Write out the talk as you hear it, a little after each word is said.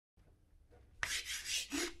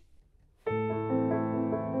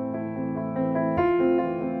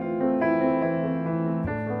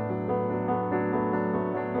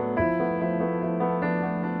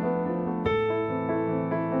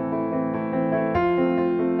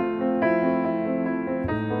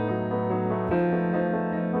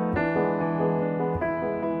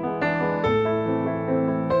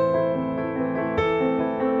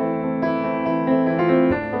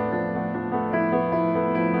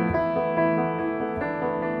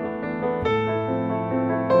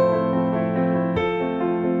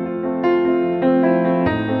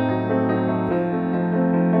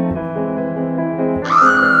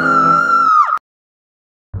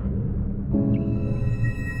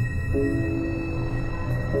Good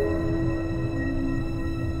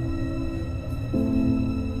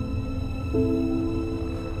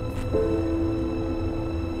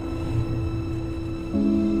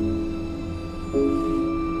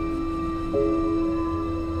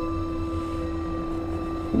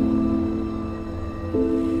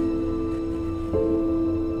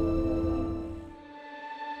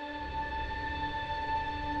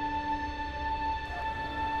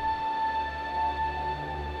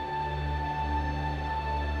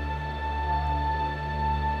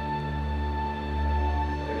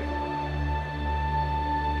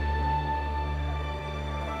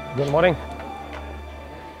morning.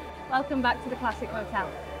 Welcome back to the Classic Hotel.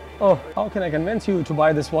 Oh, how can I convince you to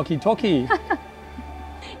buy this walkie-talkie?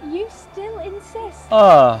 You still insist?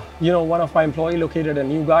 You know, one of my employees located a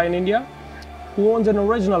new guy in India who owns an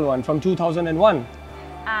original one from 2001.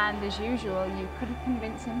 And as usual, you couldn't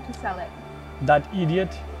convince him to sell it. That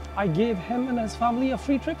idiot, I gave him and his family a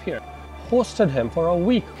free trip here. Hosted him for a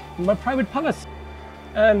week in my private palace.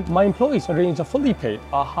 And my employees arranged a fully paid,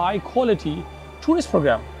 a high-quality tourist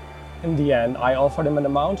program. In the end, I offered him an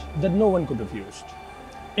amount that no one could refuse.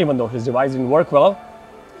 Even though his device didn't work well,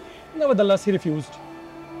 nevertheless he refused.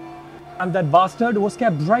 And that bastard was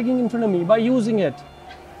kept bragging in front of me by using it.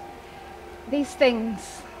 These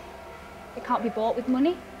things, they can't be bought with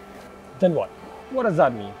money. Then what? What does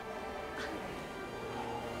that mean?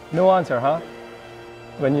 No answer, huh?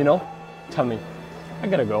 When you know, tell me. I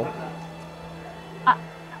gotta go.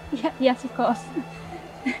 Yes, of course.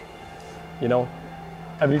 You know,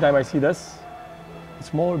 every time I see this,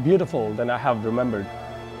 it's more beautiful than I have remembered.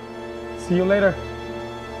 See you later.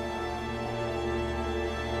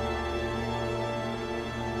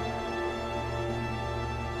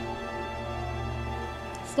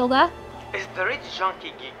 Still there? Is the rich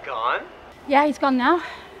junkie geek gone? Yeah, he's gone now.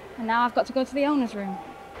 And now I've got to go to the owner's room.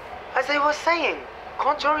 As I was saying,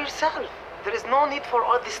 control yourself. There is no need for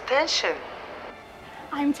all this tension.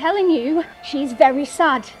 I'm telling you, she's very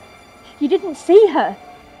sad. You didn't see her.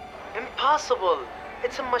 Impossible.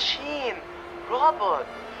 It's a machine, robot.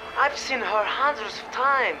 I've seen her hundreds of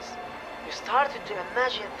times. You started to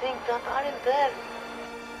imagine things that aren't there.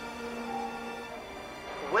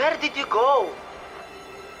 Where did you go?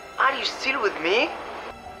 Are you still with me?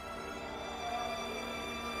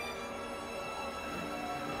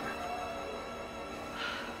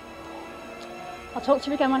 I'll talk to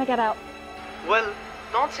you again when I get out. Well,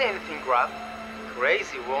 don't say anything, Grab.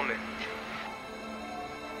 Crazy woman.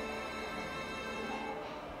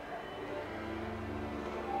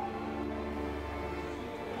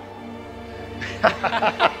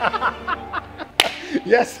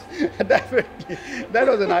 Yes, definitely. That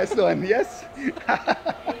was a nice one, yes.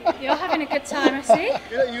 You're having a good time, I see.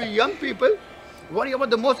 You know, you young people worry about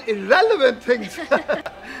the most irrelevant things.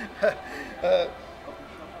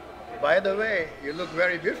 By the way, you look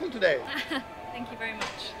very beautiful today. Thank you very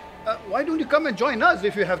much. Why don't you come and join us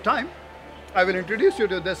if you have time? I will introduce you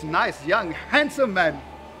to this nice, young, handsome man.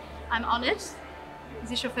 I'm honoured. Is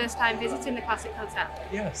this your first time visiting the Classic Hotel?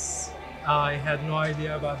 Yes, I had no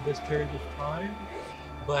idea about this period of time,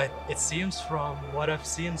 but it seems from what I've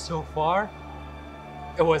seen so far,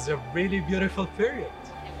 it was a really beautiful period.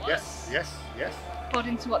 It was. Yes, yes, yes.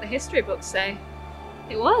 According to what the history books say,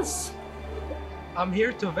 it was. I'm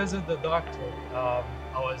here to visit the doctor. I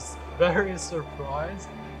was very surprised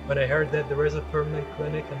when I heard that there is a permanent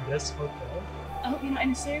clinic in this hotel. I hope you're not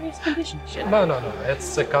in a serious condition. No,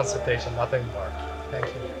 it's a consultation, nothing more. Thank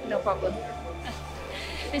you. No problem.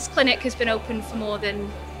 This clinic has been open for more than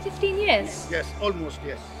 15 years. Yes, almost,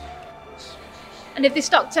 yes. And if this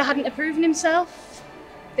doctor hadn't approved himself,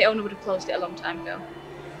 the owner would have closed it a long time ago.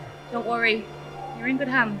 Don't worry, you're in good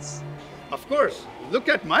hands. Of course, look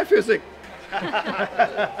at my physique.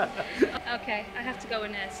 Okay, I have to go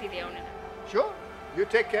and see the owner now. Sure, you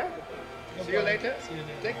take care. No See you problem. later. See you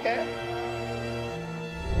later. Take care.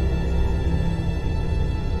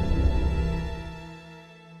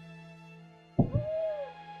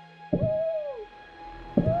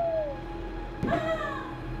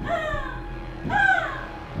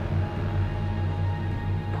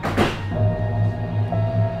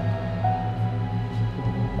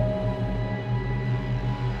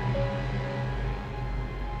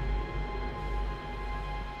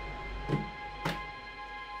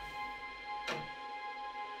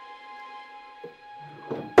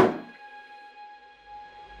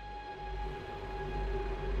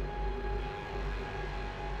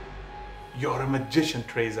 You're a magician,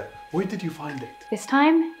 Teresa. Where did you find it? This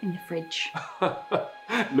time, in the fridge.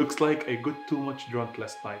 Looks like I got too much drunk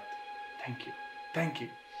last night. Thank you. Thank you.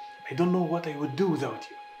 I don't know what I would do without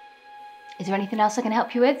you. Is there anything else I can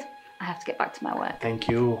help you with? I have to get back to my work. Thank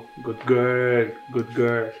you. Good girl. Good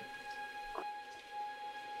girl.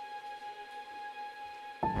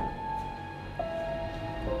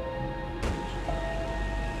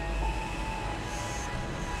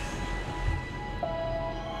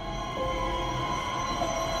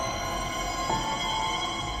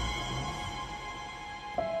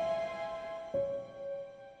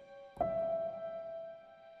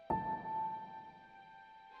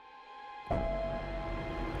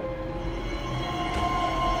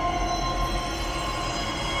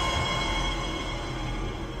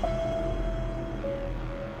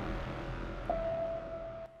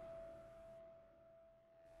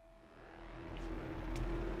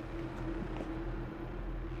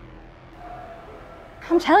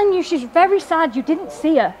 I'm telling you, she's very sad you didn't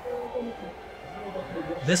see her.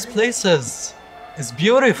 This place is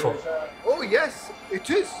beautiful. Oh yes, it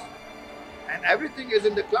is. And everything is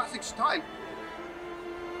in the classic style.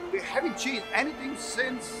 They haven't changed anything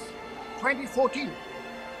since 2014.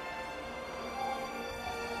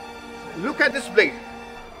 Look at this blade.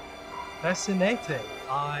 Fascinating.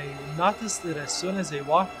 I noticed it as soon as I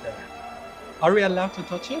walked there. Are we allowed to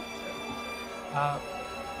touch it?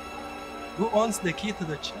 Who owns the key to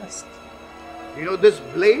the chest? You know, this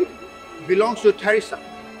blade belongs to Teresa.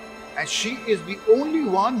 And she is the only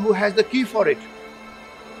one who has the key for it.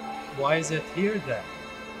 Why is it here then?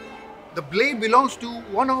 The blade belongs to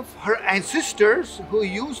one of her ancestors who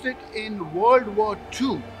used it in World War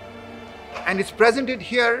II. And it's presented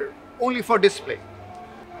here only for display.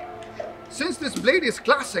 Since this blade is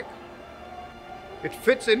classic, it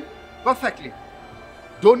fits in perfectly.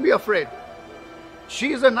 Don't be afraid.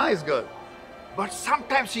 She is a nice girl, but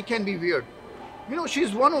sometimes she can be weird. You know,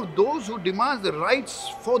 she's one of those who demands the rights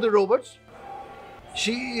for the robots.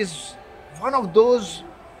 She is one of those,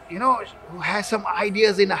 you know, who has some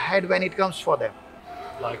ideas in her head when it comes for them.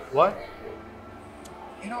 Like what?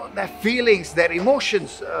 You know, their feelings, their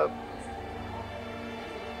emotions.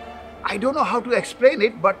 I don't know how to explain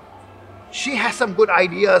it, but she has some good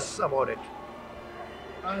ideas about it.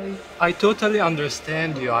 I totally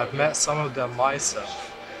understand you. I've met some of them myself.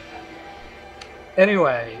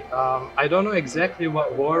 Anyway, I don't know exactly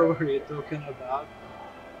what war were you talking about,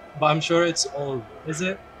 but I'm sure it's old. Is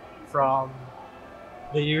it from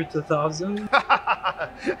the year 2000?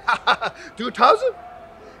 2000?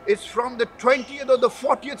 It's from the 20th or the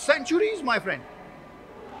 40th centuries, my friend.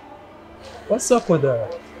 What's up with her?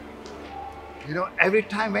 You know, every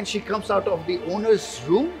time when she comes out of the owner's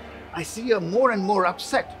room, I see her more and more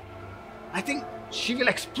upset. I think she will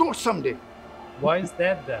explode someday. Why is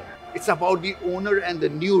that then? It's about the owner and the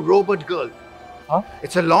new robot girl. Huh?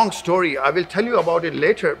 It's a long story. I will tell you about it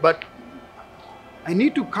later, but I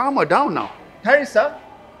need to calm her down now. Teresa,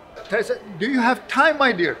 do you have time,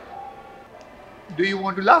 my dear? Do you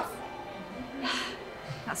want to laugh?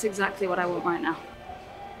 That's exactly what I want right now.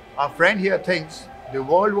 Our friend here thinks the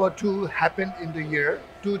World War II happened in the year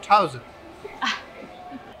 2000.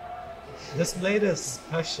 This blade is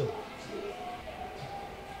special.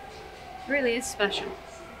 It really is special.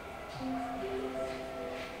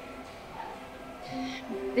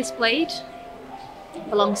 This blade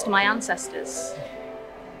belongs to my ancestors.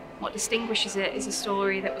 What distinguishes it is a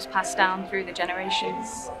story that was passed down through the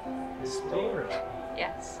generations. A story?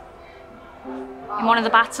 Yes. In one of the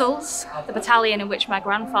battles, the battalion in which my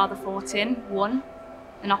grandfather fought in won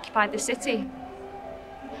and occupied the city.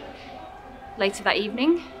 Later that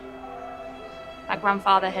evening, my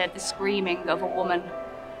grandfather heard the screaming of a woman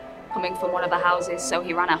coming from one of the houses, so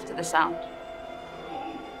he ran after the sound.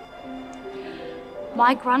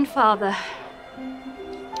 My grandfather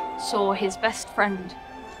saw his best friend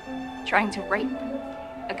trying to rape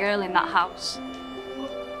a girl in that house.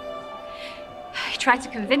 He tried to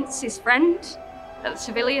convince his friend that the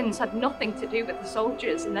civilians had nothing to do with the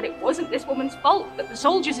soldiers and that it wasn't this woman's fault, that the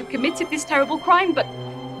soldiers had committed this terrible crime, but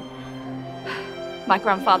my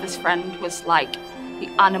grandfather's friend was like the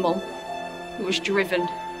animal who was driven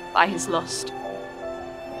by his lust.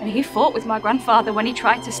 And he fought with my grandfather when he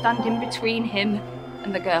tried to stand in between him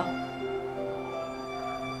and the girl.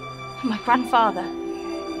 And my grandfather,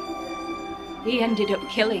 he ended up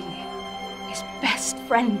killing his best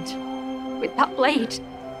friend with that blade,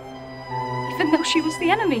 even though she was the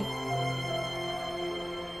enemy.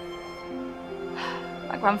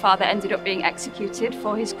 My grandfather ended up being executed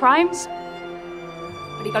for his crimes,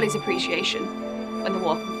 but he got his appreciation when the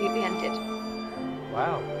war completely ended.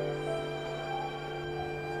 Wow.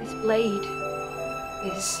 This blade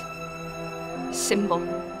is a symbol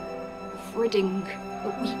of ridding the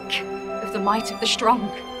weak of the might of the strong.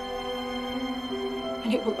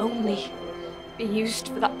 And it will only be used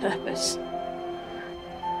for that purpose.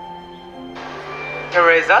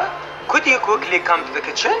 Teresa, could you quickly come to the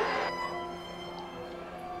kitchen?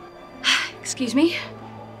 Excuse me?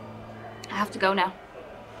 I have to go now.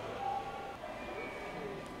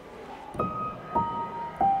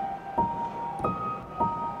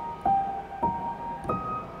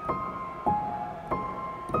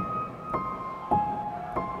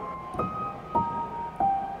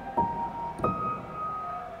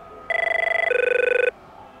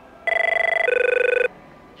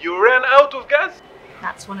 You ran out of gas?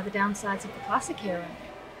 That's one of the downsides of the classic era.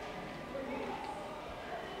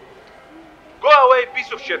 Go away,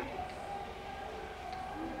 piece of shit.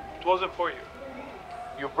 It wasn't for you.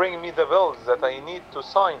 You bring me the bills that I need to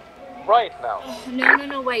sign right now. Oh,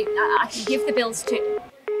 no, wait. I can give the bills to...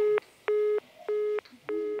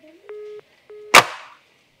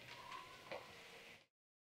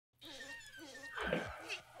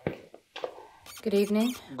 Good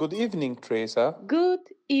evening. Good evening, Teresa. Good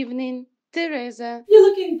evening, Teresa. You're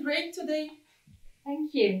looking great today.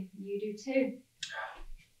 Thank you. You do too.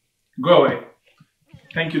 Go away.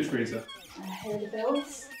 Thank you, Teresa. Here are the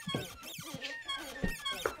bills.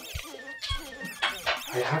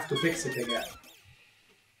 I have to fix it again.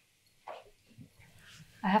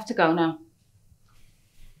 I have to go now.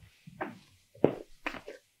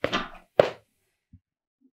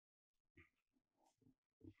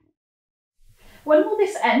 When will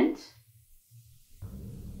this end?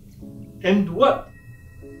 And what?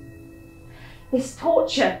 This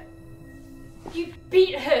torture. You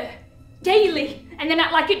beat her daily and then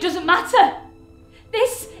act like it doesn't matter.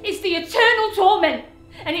 This is the eternal torment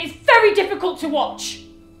and it is very difficult to watch.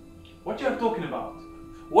 What you are talking about?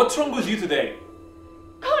 What's wrong with you today?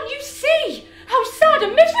 Can't you see how sad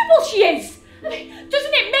and miserable she is? I mean,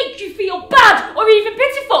 doesn't it make you feel bad or even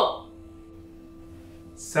pitiful?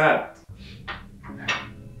 Sad.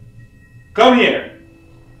 Come here.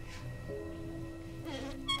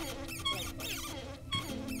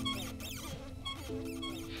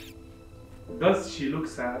 Does she look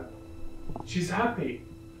sad? She's happy.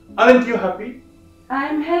 Aren't you happy?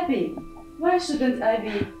 I'm happy. Why shouldn't I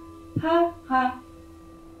be? Ha ha.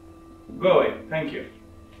 Go away. Thank you.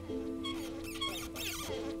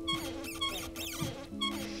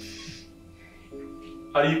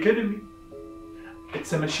 Are you kidding me?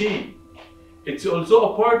 It's a machine. It's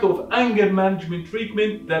also a part of anger management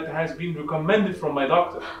treatment that has been recommended from my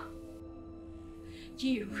doctor.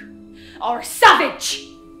 You are a savage!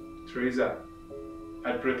 Teresa,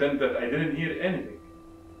 I'll pretend that I didn't hear anything.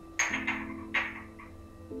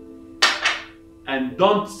 And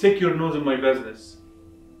don't stick your nose in my business.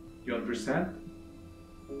 You understand?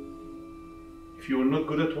 If you were not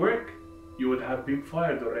good at work, you would have been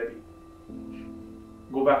fired already.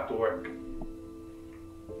 Go back to work.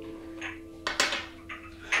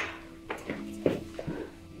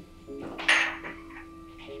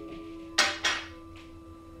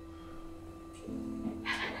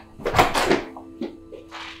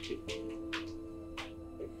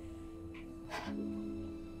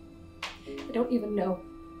 I don't even know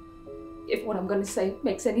if what I'm going to say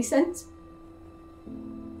makes any sense.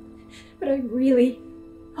 But I really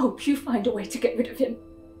hope you find a way to get rid of him.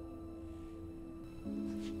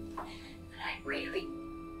 And I really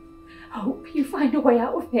hope you find a way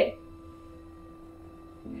out of it.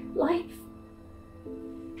 Life.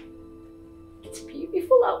 It's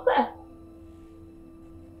beautiful out there.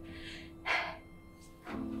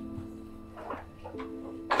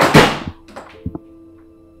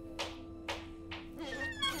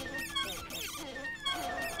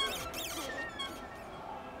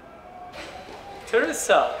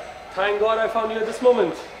 Teresa, thank God I found you at this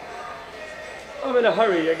moment. I'm in a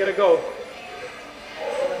hurry, I gotta go.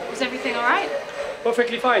 Was everything alright?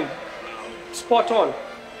 Perfectly fine. Spot on.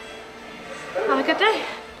 Have a good day.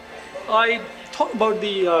 I thought about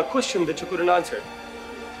the question that you couldn't answer.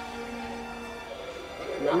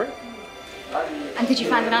 Remember? And did you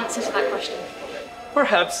find an answer to that question?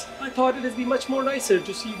 Perhaps. I thought it would be much more nicer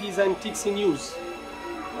to see these antiques in use.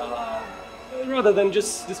 Rather than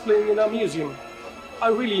just displaying in a museum. I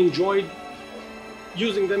really enjoyed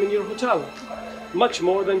using them in your hotel. Much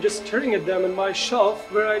more than just staring at them in my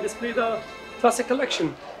shelf where I display the classic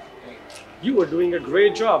collection. You were doing a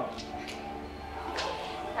great job.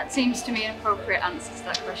 That seems to me an appropriate answer to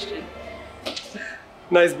that question.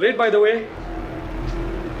 Nice blade, by the way.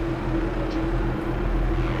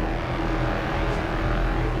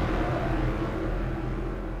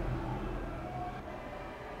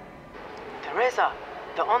 Teresa,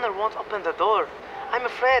 the owner won't open the door. I'm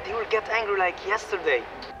afraid he will get angry like yesterday.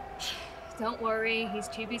 Don't worry, he's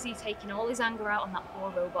too busy taking all his anger out on that poor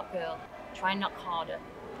robot girl. Try and knock harder.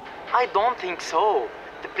 I don't think so.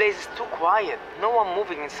 The place is too quiet. No one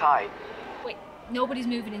moving inside. Wait, nobody's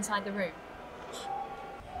moving inside the room.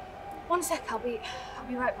 One sec, I'll be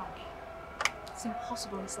right back. It's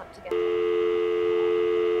impossible he slept together.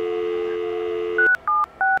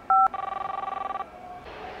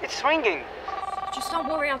 It's ringing. Just don't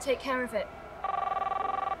worry, I'll take care of it.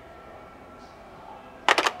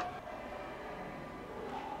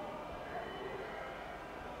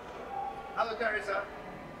 Hello, Teresa.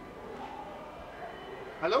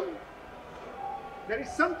 Hello? There is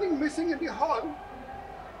something missing in the hall.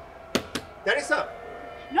 Teresa!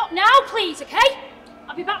 Not now, please, okay?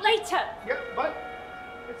 I'll be back later. Yeah, but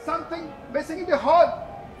it's something missing in the hall.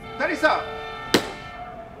 Teresa!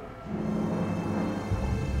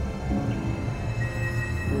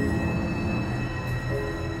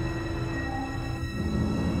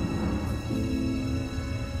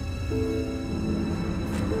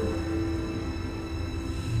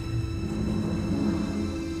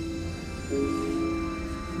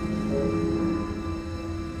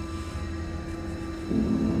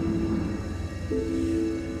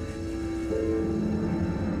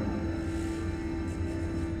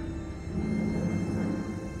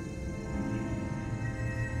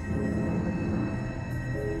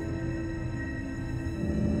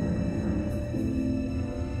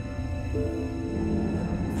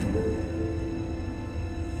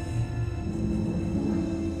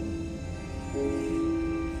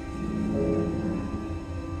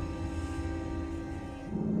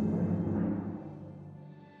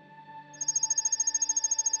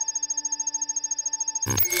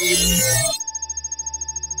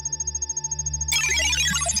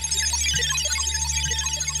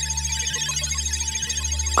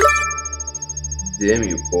 Damn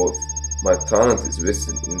you both, my talent is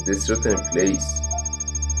wasted in this rotten place.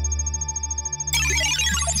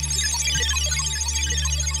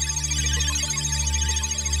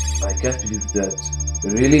 I can't believe that.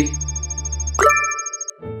 Really?